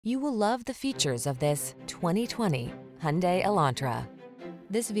You will love the features of this 2020 Hyundai Elantra.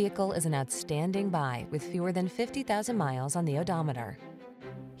 This vehicle is an outstanding buy with fewer than 50,000 miles on the odometer.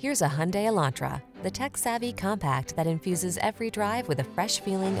 Here's a Hyundai Elantra, the tech-savvy compact that infuses every drive with a fresh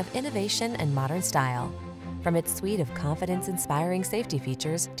feeling of innovation and modern style. From its suite of confidence-inspiring safety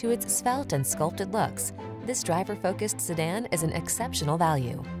features to its svelte and sculpted looks, this driver-focused sedan is an exceptional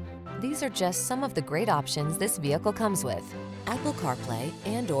value. These are just some of the great options this vehicle comes with: Apple CarPlay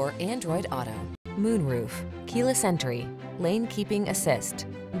and/or Android Auto, moonroof, keyless entry, lane keeping assist,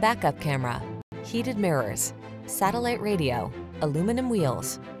 backup camera, heated mirrors, satellite radio, aluminum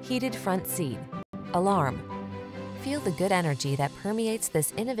wheels, heated front seat, alarm. Feel the good energy that permeates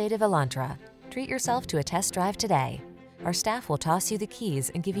this innovative Elantra. Treat yourself to a test drive today. Our staff will toss you the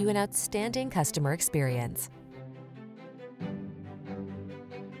keys and give you an outstanding customer experience.